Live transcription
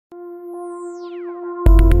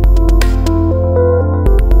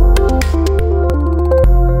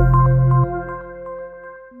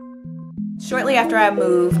after I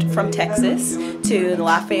moved from Texas to the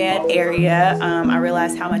Lafayette area, I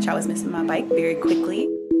realized how much I was missing my bike very quickly.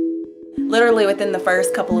 Literally within the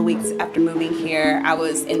first couple of weeks after moving here, I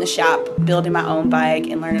was in the shop building my own bike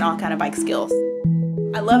and learning all kind of bike skills.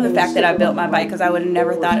 I love the fact that I built my bike because I would have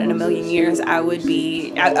never thought in a million years I would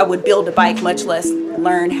build a bike, much less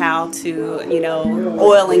learn how to,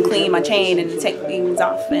 oil and clean my chain and take things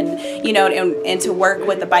off and, and to work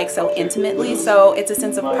with the bike so intimately. So it's a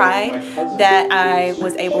sense of pride that I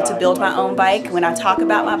was able to build my own bike. When I talk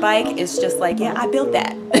about my bike, it's just like, yeah, I built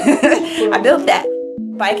that. I built that.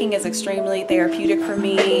 Biking is extremely therapeutic for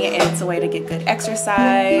me. It's a way to get good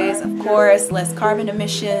exercise, of course, less carbon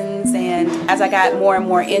emissions, and as I got more and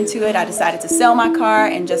more into it, I decided to sell my car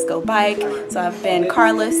and just go bike. So I've been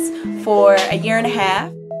carless for a year and a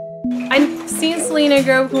half. I've seen Selena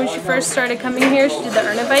grow when she first started coming here. She did the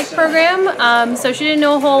Earn a Bike program, so she didn't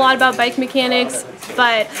know a whole lot about bike mechanics,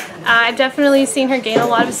 but I've definitely seen her gain a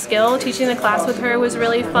lot of skill. Teaching the class with her was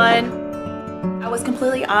really fun. I was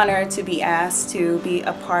completely honored to be asked to be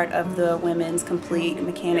a part of the Women's Complete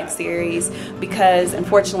Mechanics series because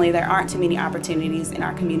unfortunately there aren't too many opportunities in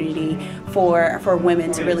our community for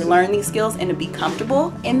women to really learn these skills and to be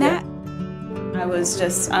comfortable in that. I was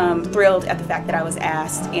just thrilled at the fact that I was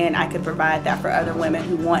asked and I could provide that for other women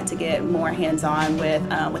who want to get more hands-on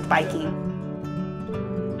with biking.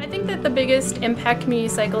 I think that the biggest impact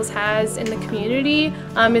Community Cycles has in the community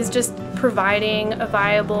is just providing a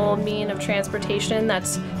viable means of transportation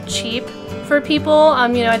that's cheap for people.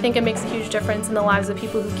 I think it makes a huge difference in the lives of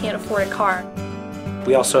people who can't afford a car.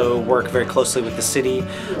 We also work very closely with the city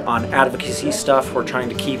on advocacy stuff. We're trying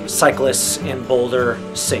to keep cyclists in Boulder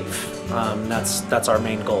safe. That's our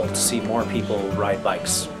main goal, to see more people ride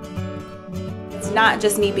bikes. It's not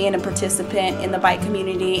just me being a participant in the bike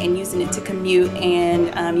community and using it to commute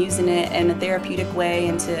and using it in a therapeutic way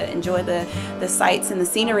and to enjoy the sights and the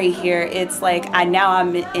scenery here. It's like now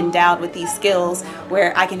I'm endowed with these skills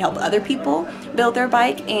where I can help other people build their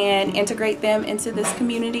bike and integrate them into this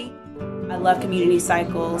community. I love Community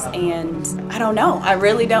Cycles, and I don't know. I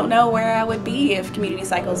really don't know where I would be if Community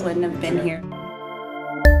Cycles wouldn't have been here.